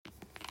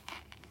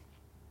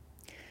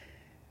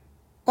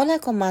Hola,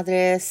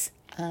 comadres.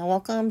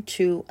 Welcome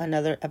to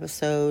another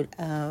episode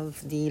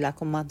of the La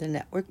Comadre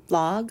Network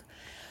blog.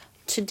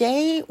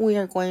 Today, we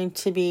are going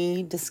to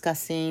be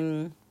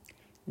discussing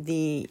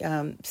the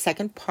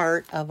second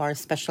part of our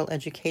special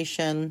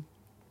education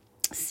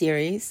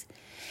series.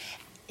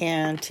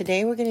 And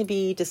today, we're going to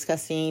be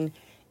discussing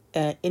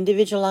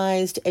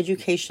individualized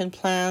education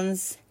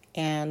plans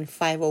and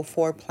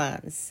 504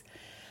 plans.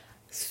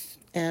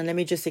 And let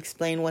me just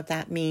explain what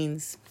that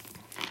means.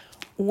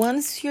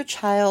 Once your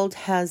child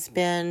has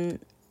been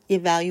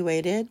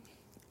evaluated,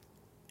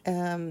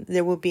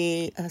 there will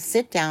be a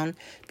sit down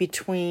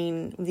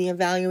between the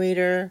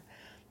evaluator,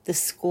 the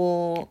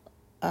school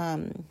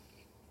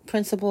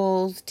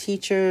principals,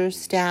 teachers,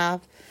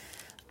 staff,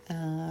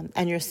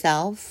 and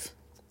yourself.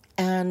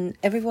 And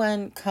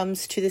everyone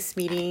comes to this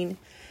meeting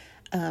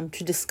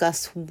to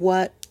discuss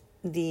what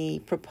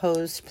the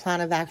proposed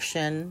plan of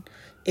action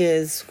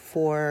is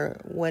for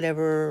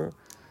whatever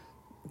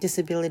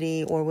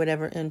disability or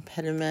whatever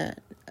impediment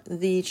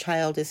the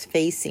child is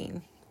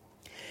facing.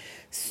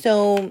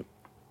 So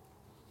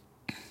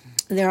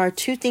there are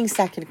two things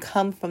that could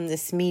come from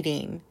this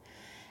meeting.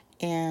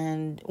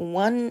 And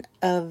one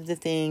of the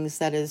things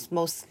that is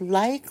most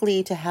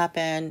likely to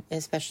happen,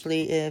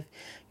 especially if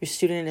your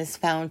student is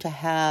found to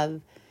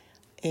have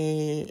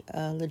a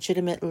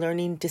legitimate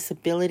learning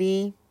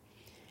disability,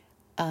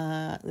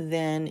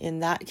 then in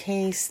that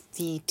case,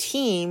 the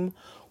team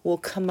will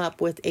come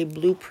up with a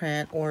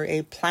blueprint or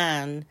a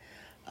plan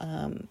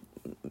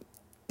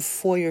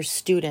for your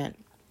student.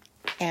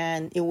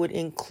 And it would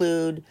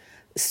include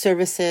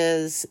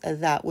services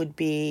that would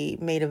be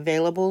made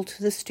available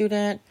to the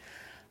student.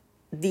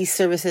 These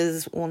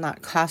services will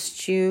not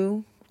cost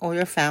you or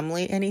your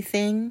family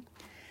anything.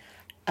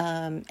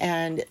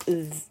 And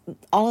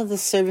all of the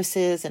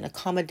services and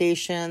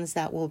accommodations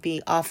that will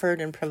be offered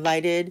and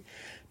provided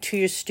to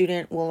your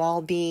student will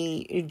all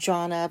be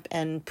drawn up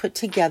and put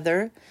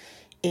together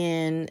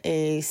in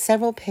a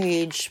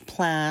several-page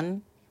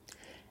plan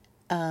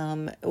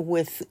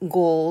with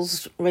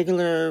goals,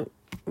 regular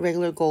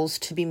goals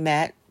to be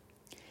met,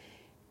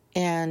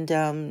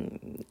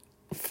 and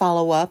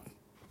follow up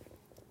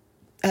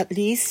at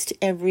least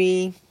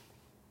every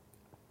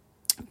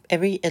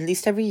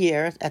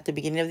year, at the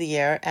beginning of the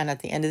year and at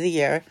the end of the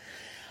year,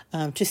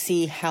 to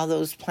see how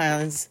those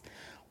plans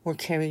were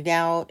carried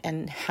out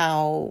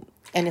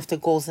and if the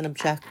goals and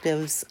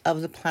objectives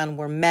of the plan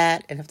were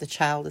met, and if the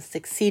child is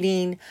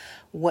succeeding,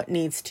 what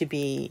needs to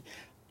be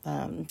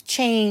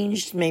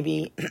changed,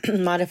 maybe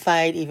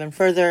modified even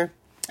further.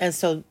 And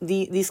so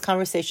these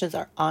conversations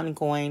are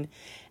ongoing,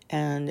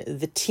 and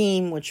the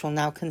team, which will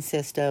now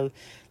consist of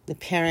the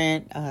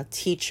parent,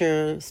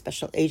 teacher,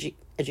 special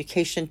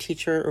education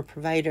teacher or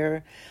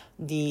provider,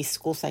 the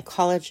school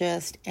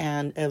psychologist,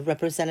 and a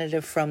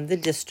representative from the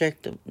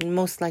district,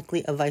 most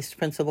likely a vice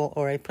principal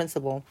or a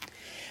principal,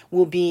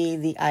 will be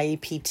the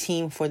IEP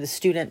team for the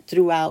student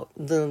throughout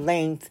the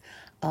length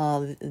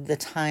of the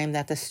time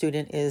that the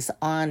student is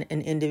on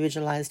an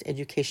individualized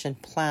education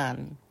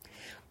plan,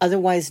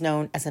 otherwise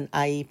known as an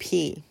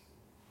IEP.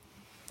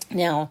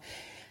 Now,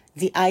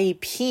 the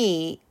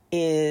IEP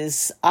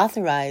is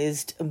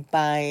authorized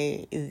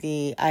by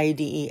the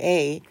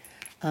IDEA.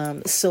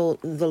 So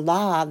the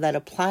law that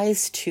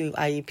applies to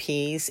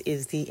IEPs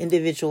is the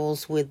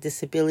Individuals with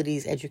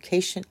Disabilities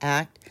Education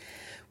Act,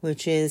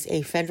 which is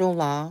a federal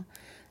law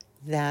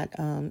that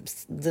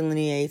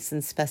delineates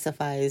and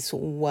specifies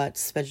what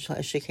special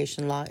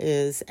education law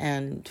is,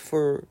 and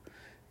for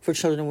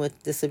children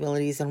with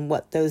disabilities, and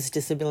what those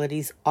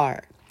disabilities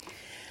are.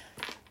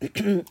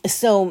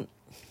 So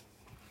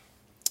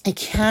it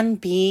can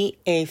be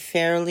a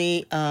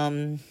fairly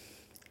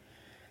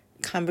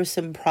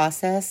cumbersome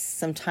process.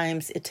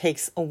 Sometimes it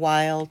takes a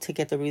while to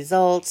get the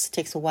results,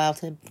 takes a while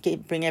to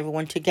bring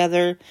everyone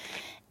together,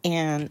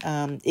 and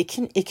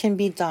it can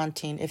be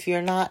daunting if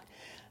you're not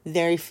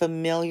very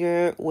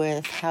familiar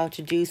with how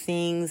to do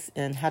things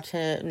and how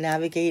to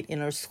navigate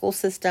in our school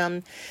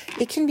system.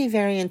 It can be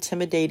very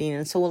intimidating,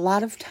 and so a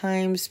lot of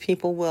times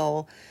people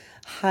will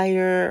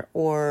hire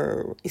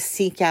or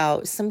seek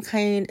out some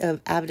kind of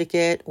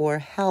advocate or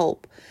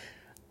help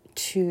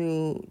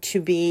to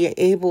be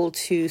able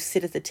to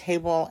sit at the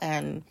table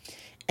and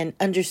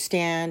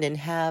understand and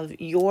have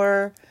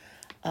your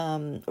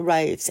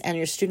rights and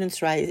your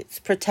students' rights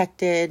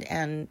protected,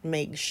 and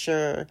make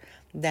sure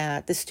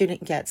that the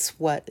student gets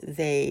what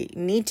they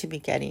need to be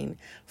getting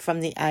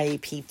from the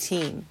IEP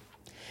team.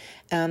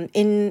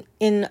 In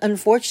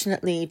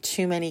unfortunately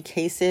too many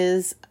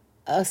cases,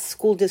 a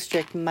school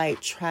district might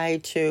try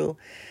to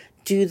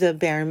do the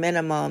bare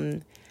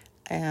minimum,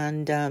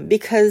 and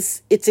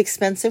because it's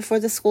expensive for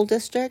the school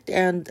district,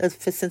 and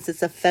since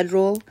it's a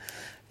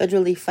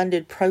federally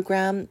funded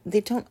program,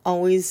 they don't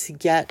always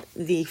get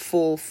the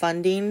full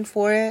funding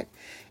for it.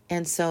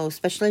 And so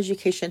special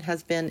education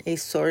has been a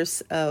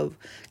source of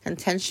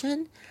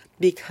contention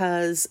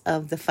because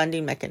of the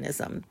funding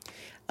mechanism.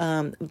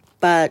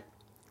 But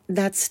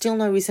that's still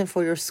no reason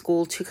for your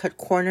school to cut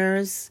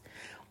corners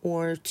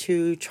or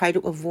to try to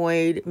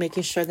avoid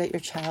making sure that your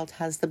child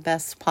has the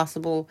best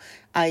possible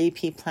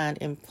IEP plan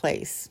in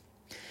place.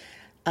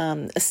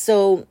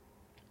 So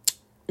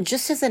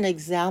just as an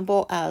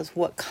example as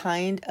what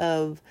kind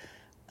of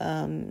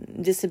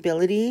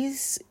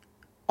disabilities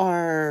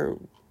are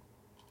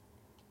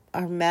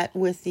met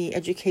with the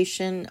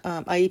education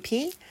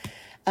IEP,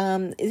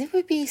 it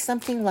would be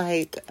something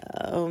like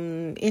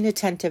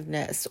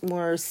inattentiveness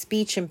or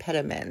speech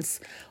impediments,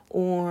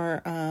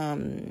 or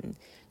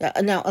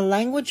now a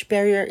language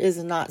barrier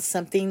is not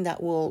something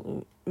that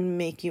will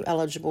make you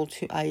eligible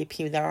to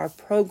IEP. There are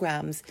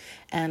programs,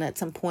 and at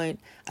some point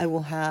I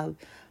will have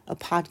a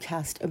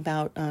podcast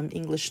about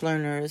English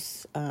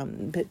learners,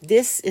 but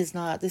this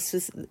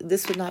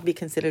would not be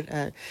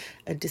considered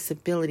a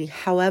disability.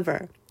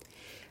 However,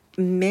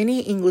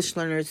 many English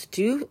learners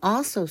do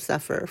also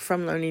suffer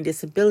from learning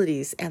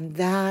disabilities, and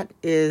that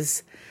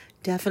is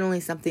definitely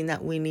something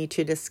that we need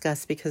to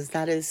discuss, because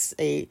that is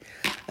a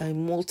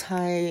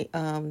multi-level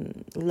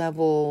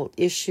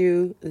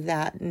issue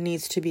that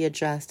needs to be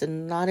addressed,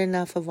 and not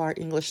enough of our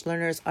English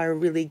learners are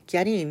really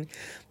getting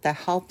the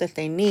help that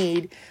they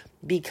need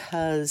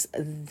because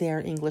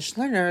they're English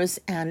learners,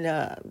 and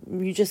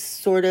you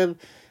just sort of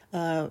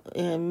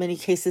in many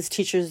cases,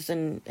 teachers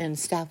and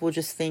staff will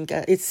just think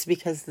it's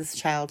because this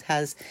child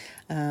has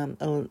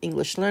an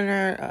English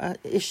learner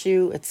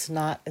issue. It's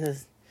not a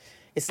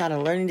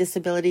learning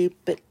disability,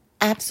 but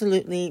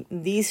absolutely,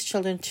 these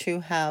children too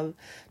have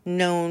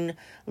known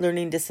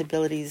learning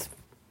disabilities.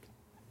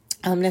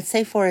 Let's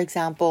say, for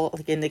example,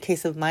 like in the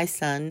case of my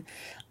son,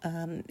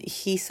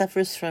 he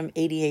suffers from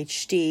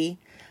ADHD,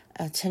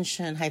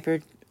 attention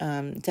hyper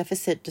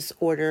deficit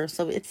disorder.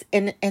 So it's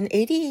an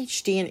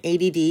ADHD and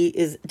ADD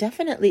is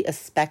definitely a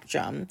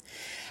spectrum,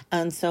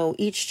 and so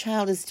each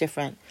child is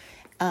different.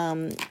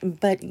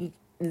 But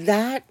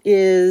that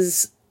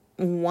is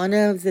one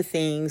of the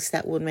things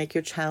that would make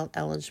your child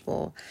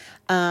eligible.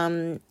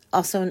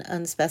 Also, an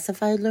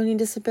unspecified learning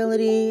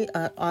disability,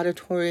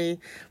 auditory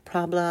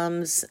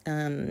problems.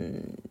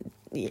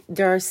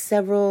 There are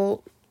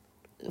several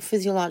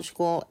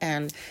physiological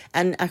and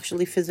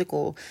actually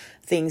physical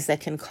things that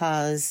can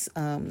cause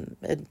an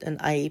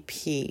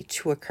IEP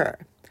to occur.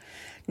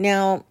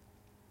 Now,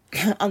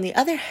 on the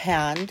other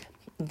hand,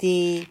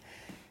 the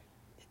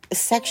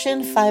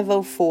Section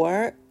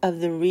 504 of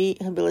the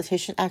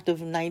Rehabilitation Act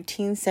of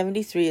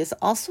 1973 is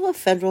also a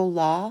federal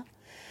law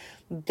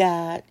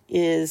that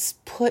is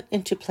put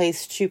into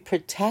place to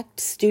protect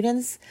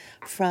students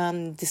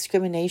from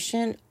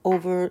discrimination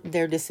over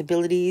their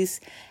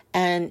disabilities.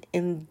 And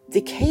in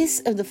the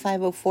case of the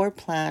 504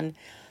 plan,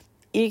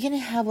 you're going to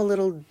have a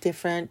little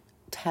different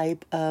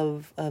type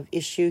of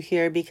issue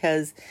here,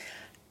 because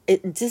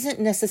it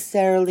doesn't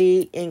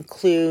necessarily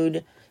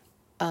include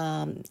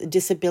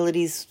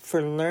disabilities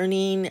for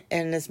learning,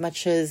 and as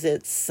much as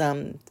it's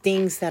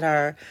things that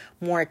are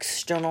more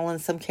external in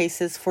some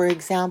cases. For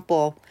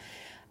example,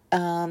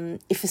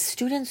 if a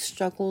student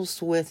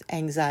struggles with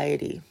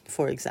anxiety,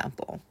 for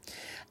example,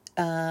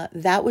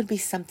 that would be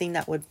something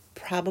that would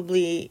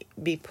the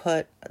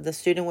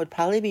student would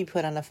probably be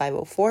put on a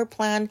 504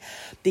 plan,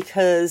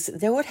 because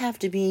there would have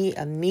to be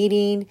a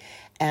meeting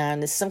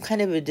and some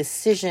kind of a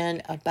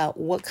decision about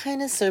what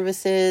kind of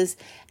services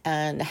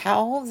and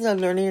how the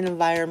learning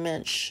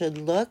environment should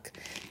look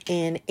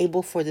in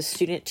able for the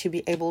student to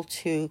be able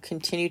to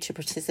continue to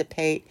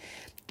participate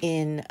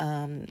in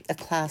a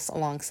class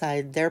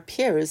alongside their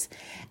peers.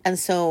 And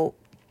so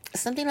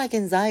something like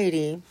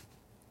anxiety,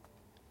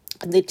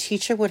 the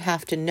teacher would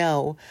have to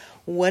know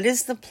what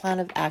is the plan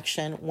of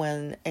action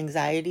when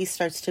anxiety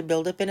starts to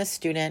build up in a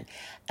student,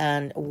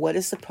 and what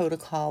is the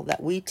protocol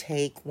that we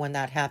take when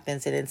that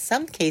happens. And in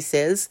some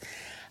cases,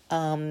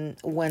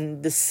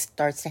 when this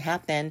starts to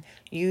happen,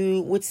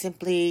 you would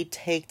simply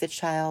take the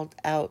child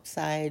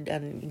outside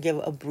and give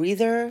a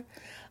breather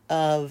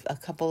of a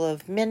couple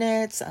of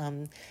minutes,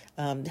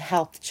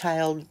 help the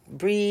child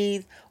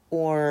breathe,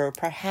 or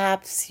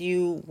perhaps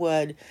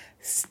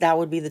that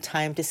would be the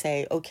time to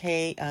say,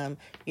 okay,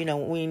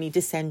 we need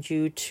to send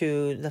you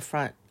to the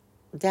front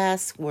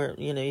desk where,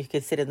 you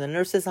can sit in the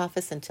nurse's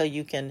office until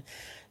you can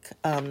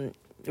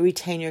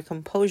retain your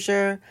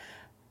composure.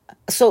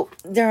 So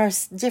there are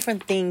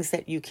different things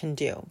that you can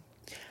do.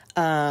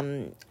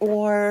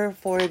 Or,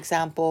 for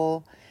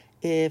example,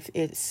 if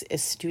it's a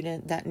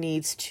student that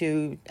needs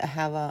to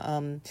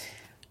have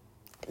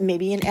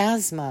maybe an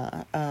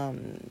asthma,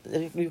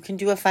 you can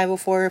do a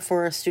 504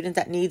 for a student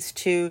that needs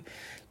to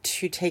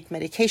take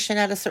medication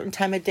at a certain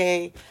time of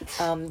day.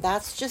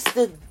 That's just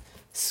the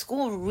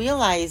school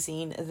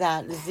realizing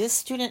that this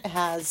student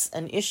has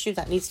an issue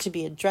that needs to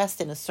be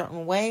addressed in a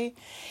certain way,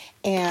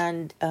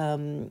 and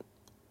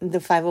the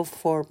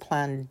 504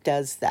 plan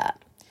does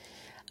that.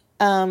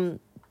 One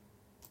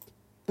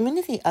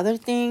of the other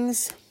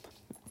things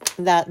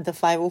that the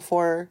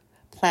 504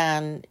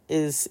 plan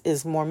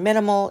is more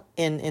minimal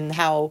in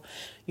how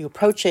you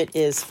approach it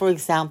is, for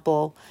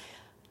example,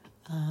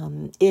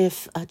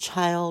 if a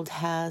child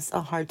has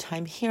a hard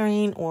time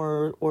hearing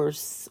or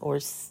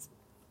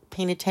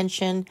paying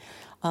attention,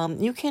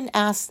 You can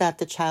ask that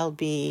the child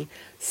be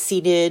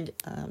seated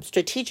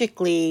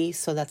strategically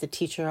so that the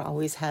teacher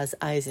always has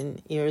eyes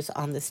and ears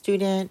on the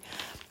student.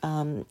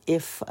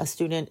 If a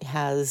student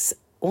has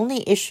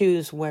only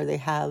issues where they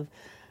have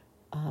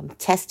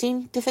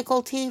testing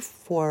difficulty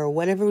for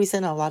whatever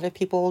reason, a lot of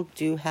people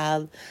do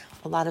have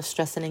a lot of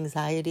stress and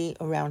anxiety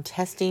around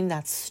testing.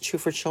 That's true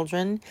for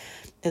children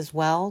as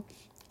well.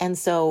 And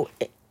so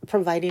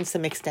providing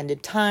some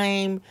extended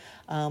time,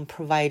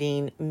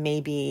 providing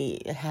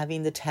maybe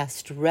having the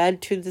test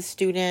read to the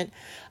student,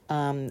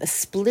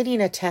 splitting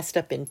a test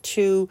up in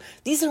two.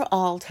 These are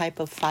all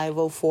type of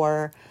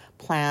 504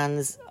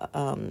 plans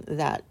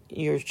that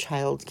your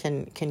child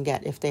can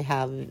get if they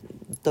have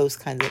those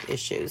kinds of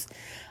issues.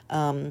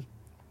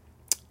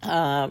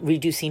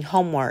 Reducing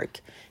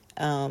homework,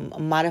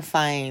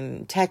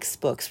 modifying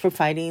textbooks,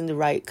 providing the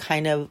right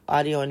kind of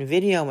audio and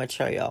video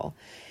material.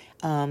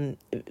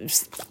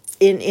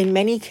 In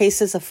many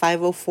cases, a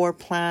 504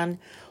 plan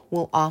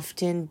will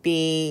often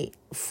be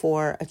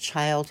for a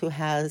child who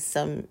has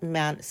some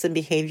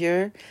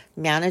behavior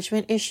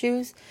management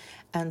issues.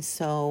 And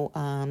so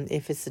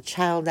if it's a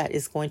child that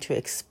is going to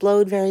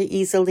explode very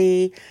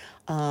easily,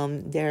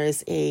 there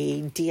is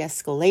a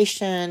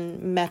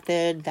de-escalation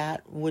method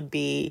that would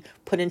be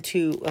put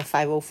into a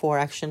 504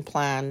 action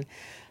plan.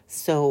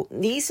 So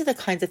these are the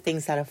kinds of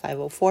things that a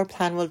 504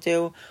 plan will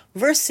do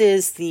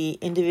versus the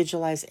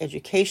individualized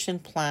education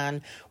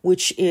plan,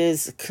 which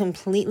is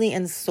completely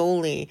and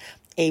solely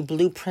a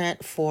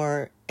blueprint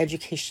for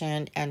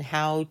education and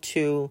how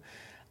to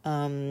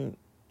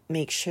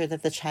make sure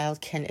that the child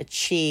can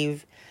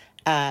achieve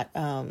at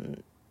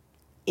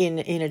in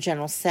a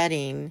general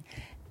setting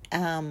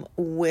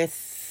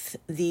with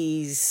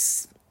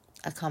these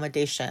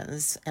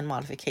accommodations and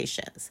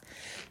modifications.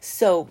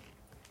 So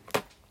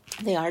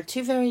they are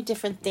two very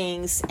different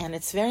things, and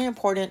it's very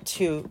important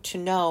to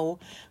know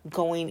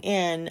going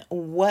in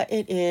what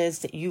it is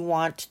that you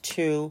want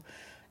to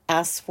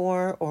ask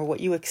for or what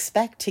you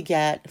expect to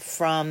get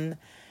from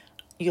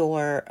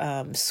your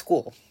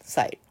school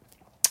site.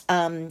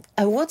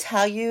 I will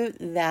tell you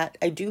that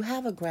I do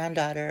have a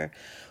granddaughter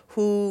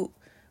who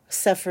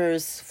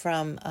suffers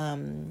from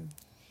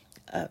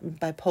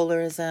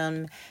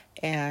bipolarism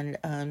and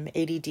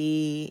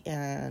ADD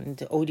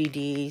and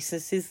ODD. So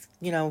she's,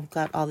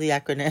 got all the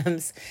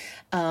acronyms.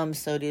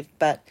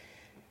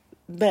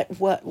 But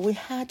what we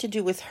had to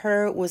do with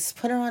her was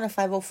put her on a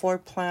 504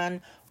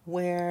 plan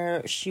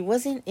where she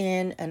wasn't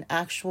in an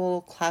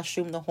actual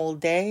classroom the whole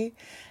day.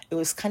 It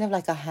was kind of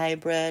like a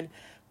hybrid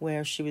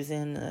where she was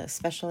in a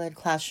special ed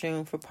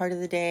classroom for part of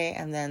the day,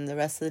 and then the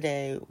rest of the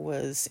day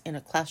was in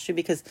a classroom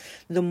because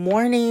the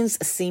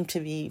mornings seemed to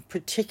be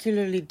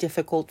particularly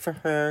difficult for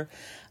her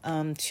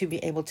to be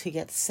able to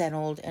get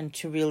settled and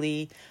to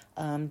really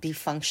be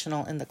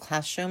functional in the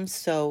classroom.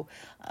 So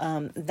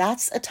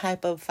that's a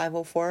type of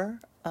 504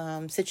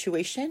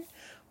 situation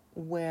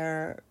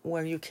where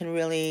you can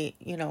really,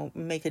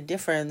 make a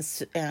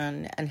difference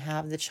and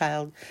have the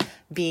child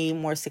be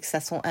more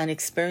successful and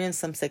experience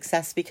some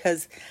success,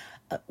 because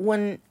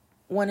when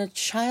a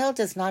child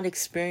does not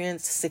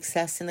experience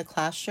success in the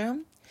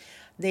classroom,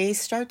 they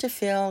start to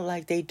feel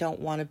like they don't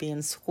want to be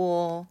in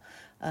school.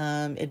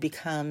 It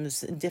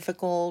becomes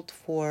difficult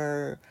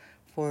for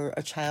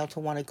a child to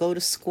want to go to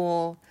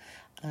school.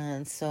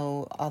 And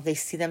so they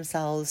see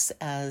themselves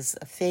as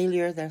a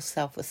failure. Their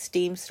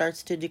self-esteem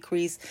starts to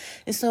decrease.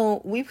 And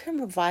so we can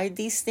provide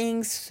these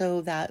things so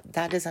that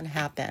doesn't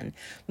happen.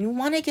 We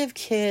want to give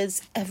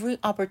kids every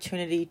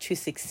opportunity to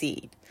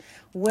succeed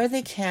where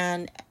they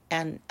can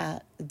and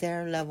at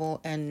their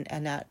level and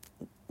at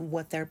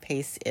what their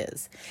pace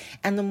is.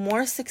 And the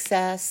more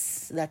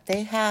success that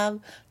they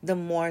have, the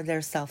more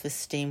their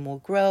self-esteem will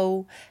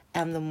grow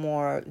and the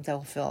more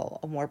they'll feel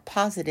a more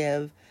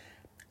positive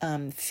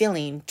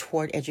feeling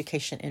toward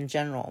education in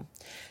general.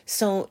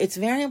 So it's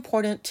very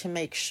important to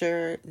make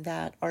sure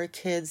that our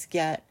kids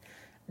get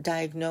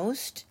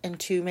diagnosed and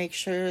to make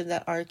sure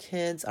that our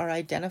kids are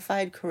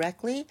identified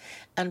correctly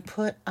and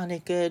put on a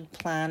good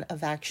plan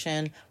of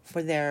action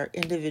for their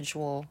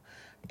individual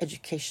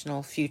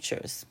educational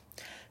futures.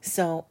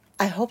 So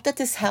I hope that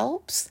this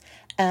helps,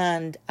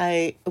 and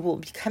I will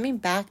be coming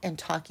back and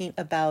talking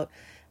about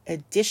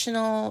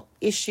additional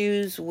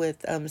issues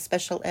with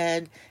special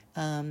ed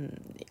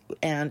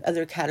and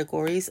other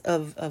categories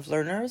of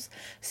learners.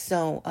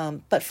 So,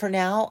 but for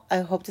now, I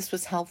hope this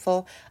was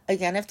helpful.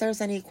 Again, if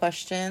there's any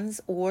questions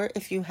or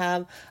if you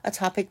have a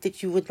topic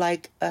that you would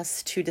like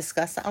us to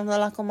discuss on the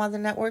La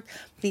Comadre Network,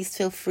 please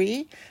feel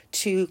free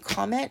to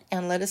comment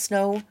and let us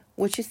know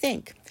what you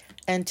think.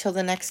 Until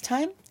the next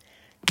time,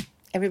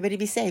 everybody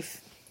be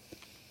safe.